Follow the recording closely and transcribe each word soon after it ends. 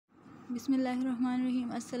Bismillahirrahmanirrahim.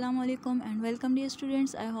 Assalamu alaikum and welcome dear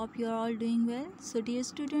students. I hope you are all doing well. So dear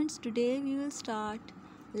students, today we will start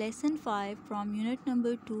lesson 5 from unit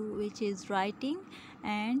number 2, which is writing,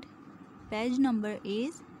 and page number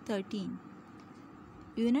is 13.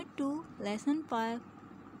 Unit 2, lesson 5,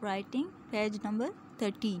 writing, page number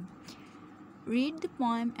 13. Read the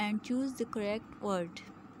poem and choose the correct word.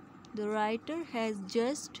 The writer has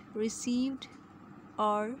just received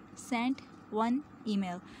or sent one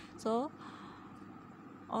email. So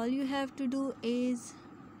all you have to do is,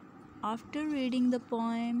 after reading the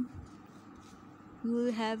poem, you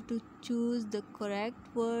will have to choose the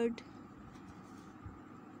correct word,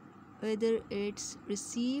 whether it's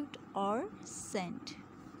received or sent.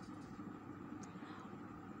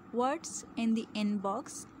 What's in the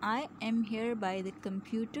inbox? I am here by the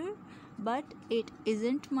computer, but it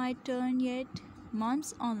isn't my turn yet.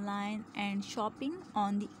 Mom's online and shopping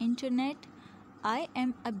on the internet. I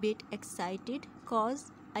am a bit excited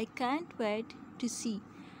cause I can't wait to see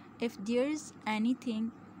if there's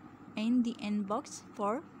anything in the inbox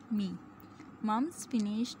for me. Mom's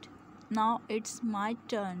finished. Now it's my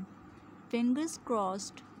turn. Fingers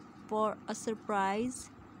crossed for a surprise.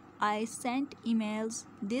 I sent emails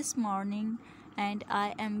this morning and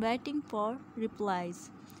I am waiting for replies.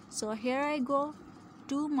 So here I go.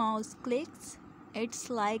 2 mouse clicks. It's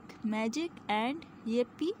like magic and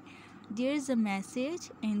yippee. There's a message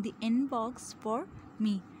in the inbox for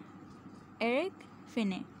me. Eric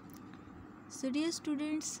Finney. So dear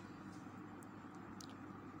students,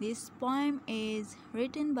 this poem is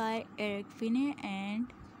written by Eric Finney, and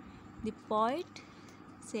the poet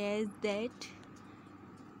says that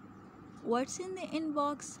what's in the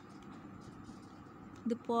inbox?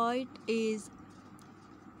 The poet is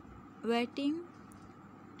waiting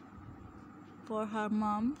for her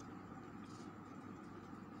mom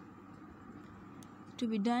to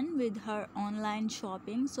be done with her online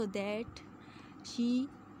shopping so that she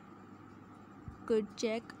could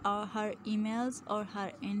check her emails or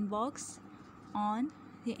her inbox on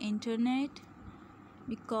the internet,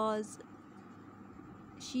 because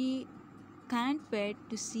she can't wait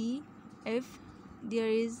to see if there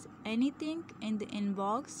is anything in the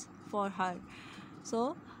inbox for her.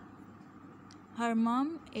 So her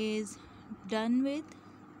mom is done with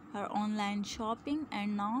her online shopping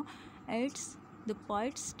and now it's the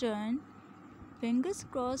poet's turn. Fingers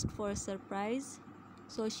crossed for a surprise.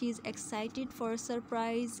 So she's excited for a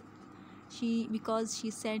surprise. Because she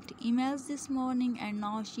sent emails this morning and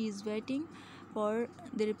now she is waiting for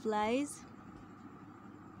the replies.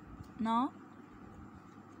 Now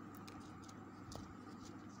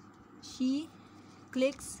she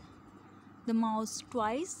clicks the mouse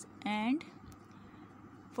twice and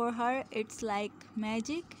for her it's like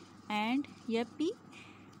magic and yippee.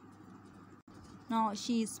 Now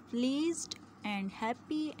she is pleased and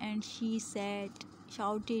happy and she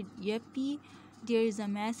shouted yippee. There is a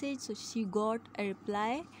message, so she got a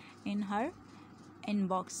reply in her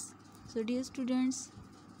inbox. So dear students,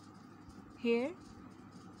 here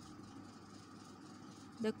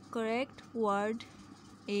the correct word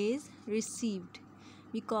is received,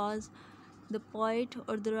 because the poet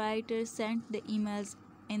or the writer sent the emails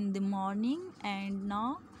in the morning and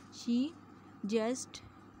now she just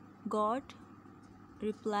got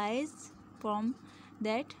replies from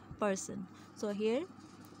that person. So here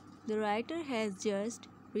the writer has just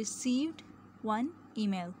received one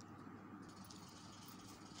email.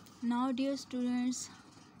 Now dear students,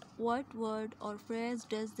 what word or phrase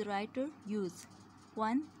does the writer use?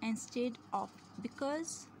 1. Instead of.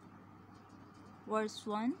 Because verse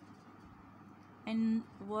 1, in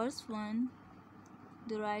verse 1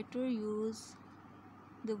 the writer used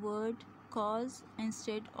the word cause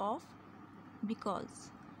instead of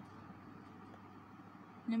because.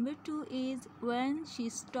 Number 2 is when she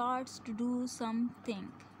starts to do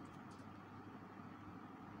something.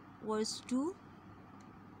 Verse 2,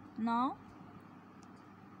 now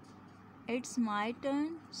it's my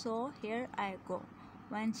turn, so here I go.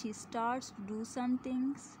 When she starts to do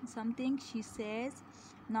something she says,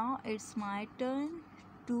 now it's my turn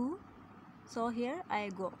to, so here I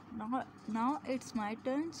go. Now it's my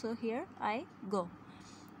turn, so here I go.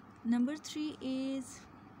 Number 3 is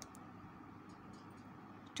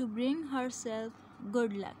to bring herself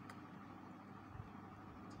good luck.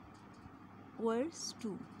 Verse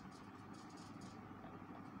 2,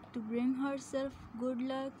 to bring herself good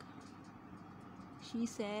luck, she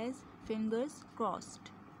says fingers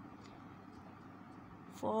crossed.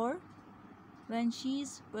 4, when she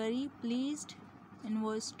is very pleased, in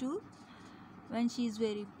verse 2, when she is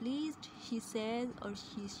very pleased, she says or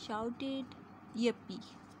she shouted yippee.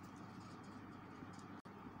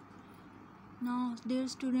 Now dear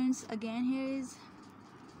students, again here is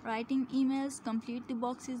writing emails. Complete the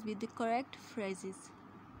boxes with the correct phrases.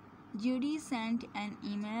 Judy sent an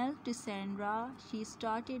email to Sandra. She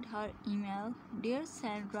started her email, Dear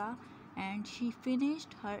Sandra, and she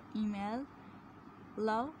finished her email,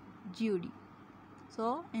 Love, Judy.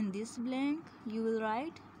 So in this blank you will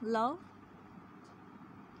write Love,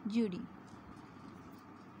 Judy.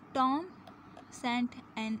 Tom sent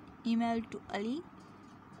an email to Ali.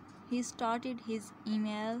 He started his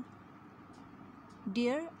email,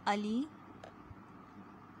 Dear Ali,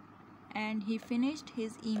 and he finished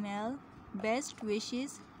his email, Best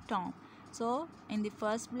wishes, Tom. So in the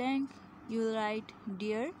first blank you will write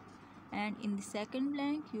Dear, and in the second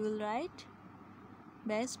blank you will write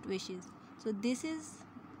Best wishes. So this is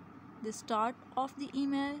the start of the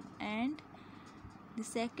email, and the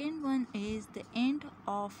second one is the end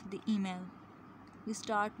of the email. We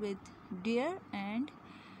start with Dear and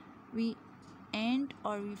we end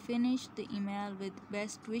or we finish the email with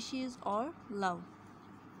best wishes or love.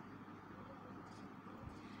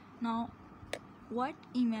 Now, what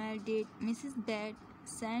email did Mrs. Bed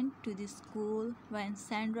send to the school when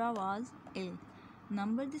Sandra was ill?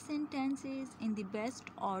 Number the sentences in the best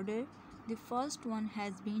order. The first one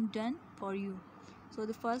has been done for you. So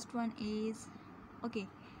the first one is, okay,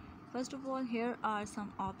 first of all, here are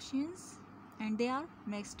some options and they are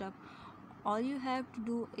mixed up. All you have to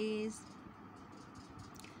do is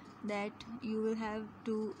that you will have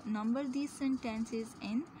to number these sentences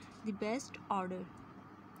in the best order.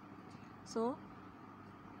 So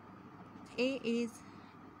A is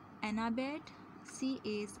Annabeth, C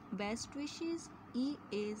is best wishes, E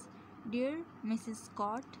is Dear Mrs.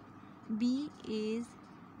 Scott, B is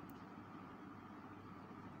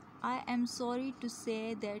I am sorry to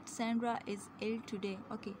say that Sandra is ill today.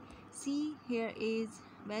 Okay, C here is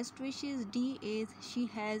best wishes, D is she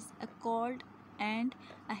has a cold and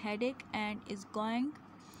a headache and is going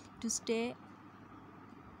to stay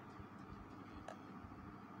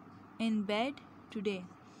in bed today.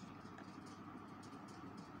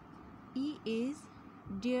 E is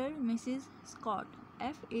Dear Mrs. Scott.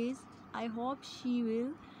 F is I hope she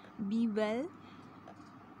will be well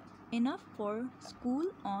enough for school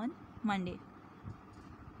on Monday.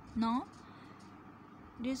 Now,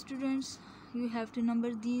 dear students, you have to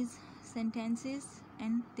number these sentences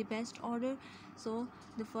in the best order. So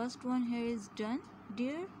the first one here is done,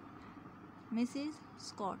 Dear Mrs.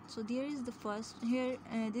 Scott. So there is the first here,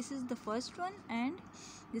 this is the first one, and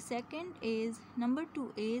the second is number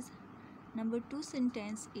two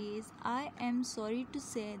sentence is I am sorry to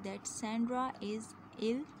say that Sandra is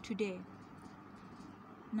ill today.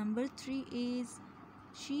 Number 3 is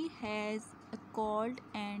she has a cold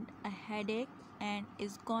and a headache and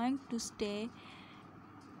is going to stay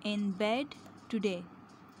in bed today.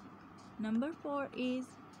 Number 4 is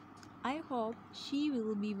I hope she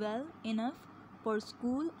will be well enough for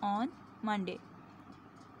school on Monday.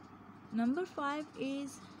 Number 5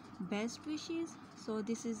 is best wishes. So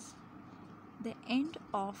this is the end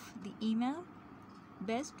of the email,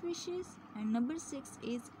 best wishes. And number 6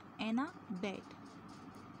 is Annabeth.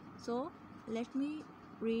 So let me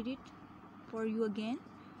read it for you again.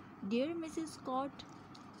 Dear Mrs. Scott,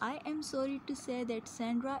 I am sorry to say that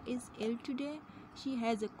Sandra is ill today. She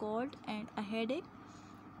has a cold and a headache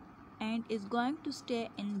and is going to stay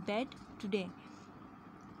in bed today.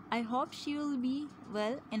 I hope she will be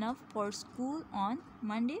well enough for school on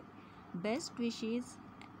Monday. Best wishes,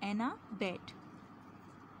 Annabeth.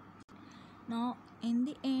 Now in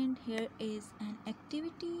the end, here is an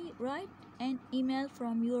activity. Write an email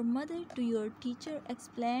from your mother to your teacher.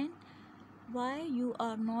 Explain why you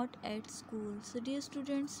are not at school. So dear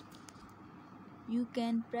students, you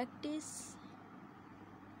can practice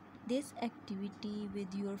this activity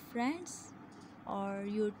with your friends or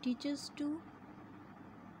your teachers too,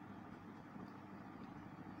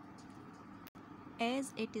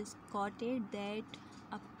 as it is quoted that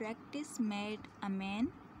a practice made a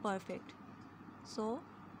man perfect. So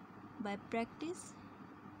by practice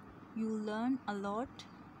you learn a lot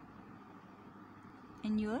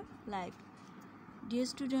in your life. Dear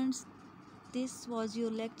students, this was your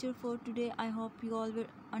lecture for today. I hope you all will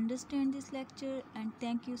understand this lecture, and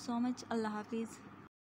thank you so much. Allah Hafiz.